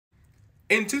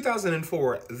In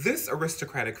 2004, this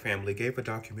aristocratic family gave a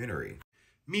documentary.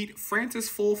 Meet Francis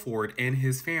Fulford and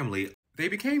his family. They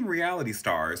became reality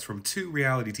stars from 2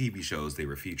 reality TV shows they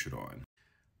were featured on.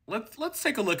 Let's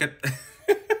take a look at,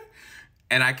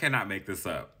 and I cannot make this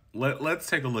up. Let's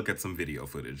take a look at some video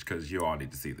footage because you all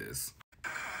need to see this.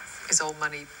 Is old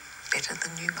money better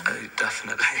than new money? Oh,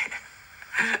 definitely.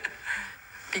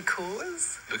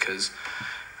 Because?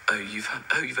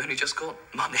 You've only just got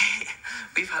money.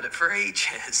 We've had it for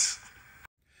ages.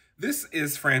 This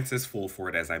is Francis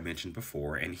Fulford, as I mentioned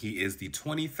before, and he is the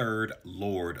 23rd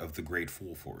Lord of the Great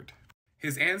Fulford.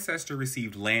 His ancestor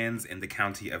received lands in the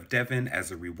county of Devon as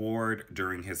a reward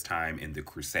during his time in the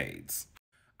Crusades.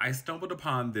 I stumbled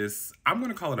upon this, I'm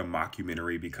going to call it a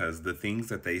mockumentary because the things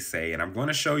that they say, and I'm going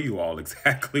to show you all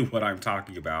exactly what I'm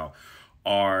talking about,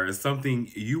 are something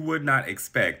you would not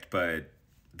expect, but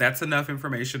that's enough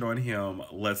information on him.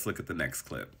 Let's look at the next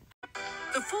clip.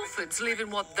 The Fulfords live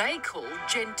in what they call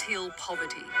genteel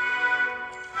poverty.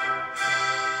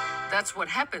 That's what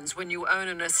happens when you own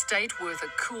an estate worth a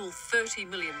cool £30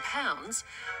 million,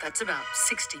 that's about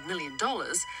 $60 million,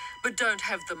 but don't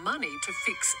have the money to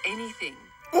fix anything.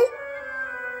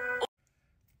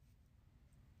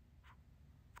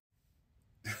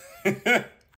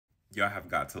 Y'all have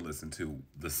got to listen to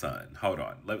the son. Hold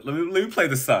on. Let me play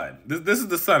the son. This is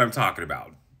the son I'm talking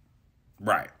about.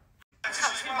 Right.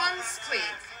 Touch one squeak.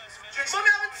 Mommy,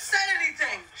 I haven't said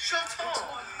anything. Shut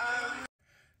up.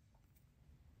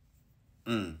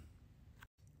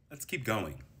 Let's keep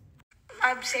going.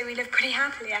 I'd say we live pretty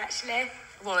happily, actually.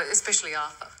 Well, especially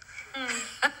Arthur.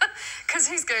 Because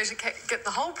he's going to get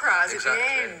the whole prize at the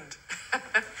end.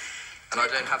 And I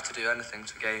don't have to do anything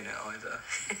to gain it either.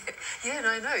 Yeah, no,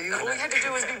 I know. All you had to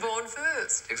do was be born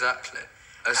first. Exactly.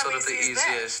 That's sort of the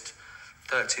easiest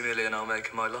 30 million I'll make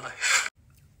in my life.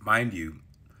 Mind you,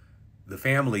 the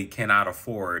family cannot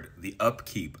afford the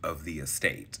upkeep of the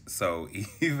estate. So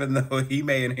even though he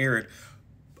may inherit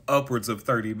upwards of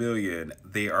 30 million,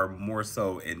 they are more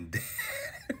so in debt.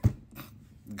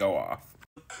 Go off.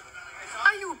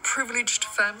 Are you a privileged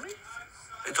family?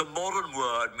 It's a modern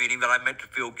word meaning that I'm meant to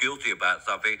feel guilty about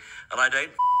something, and I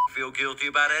don't feel guilty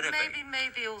about anything.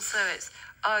 Maybe also it's,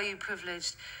 are you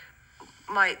privileged,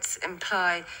 might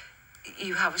imply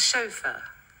you have a chauffeur,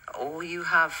 or you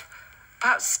have,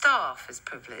 perhaps staff is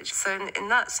privileged. So in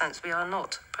that sense, we are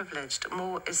not privileged.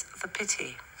 More is the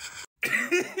pity.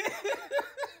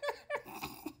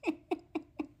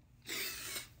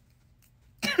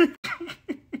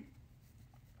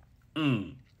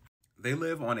 They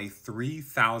live on a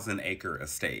 3,000-acre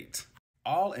estate.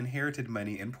 All inherited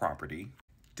money and property,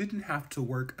 didn't have to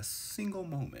work a single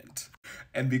moment.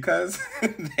 And because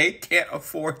they can't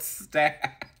afford staff,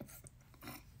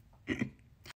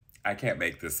 I can't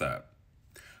make this up.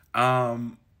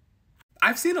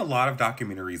 I've seen a lot of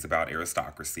documentaries about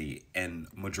aristocracy, and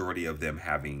majority of them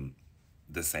having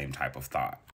the same type of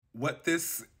thought. What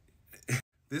this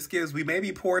gives, we may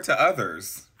be poor to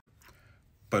others,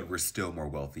 but we're still more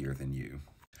wealthier than you.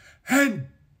 And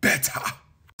better.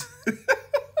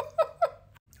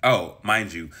 Oh,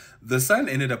 mind you, the son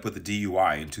ended up with a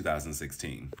DUI in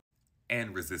 2016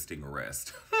 and resisting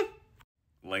arrest.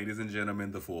 Ladies and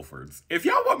gentlemen, the Fulfords. If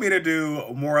y'all want me to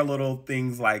do more little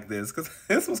things like this, because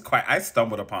this was I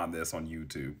stumbled upon this on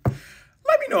YouTube.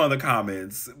 Let me know in the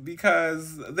comments,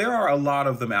 because there are a lot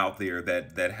of them out there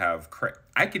that have,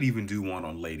 I could even do one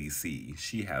on Lady C.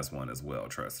 She has one as well,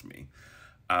 trust me.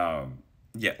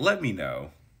 Yeah, let me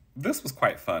know. This was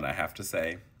quite fun, I have to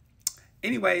say.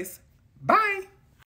 Anyways, bye.